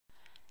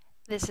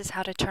This is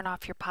how to turn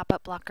off your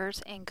pop-up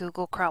blockers in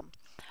Google Chrome.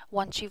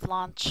 Once you've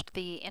launched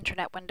the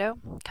internet window,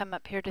 come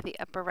up here to the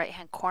upper right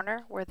hand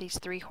corner where these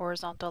three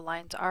horizontal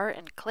lines are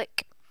and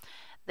click.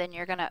 Then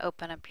you're going to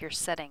open up your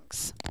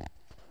settings.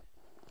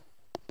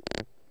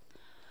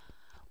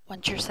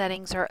 Once your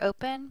settings are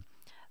open,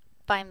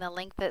 find the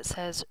link that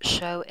says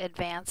Show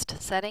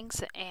Advanced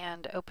Settings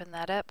and open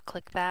that up.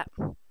 Click that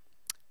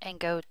and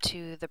go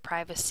to the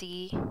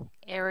privacy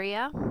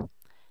area.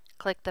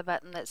 Click the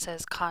button that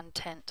says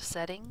Content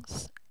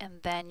Settings,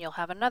 and then you'll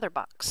have another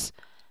box.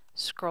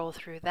 Scroll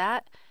through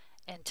that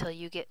until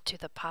you get to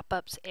the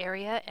pop-ups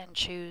area and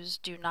choose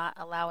Do Not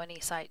Allow Any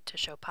Site to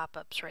show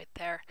pop-ups right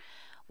there.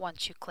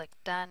 Once you click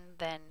Done,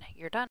 then you're done.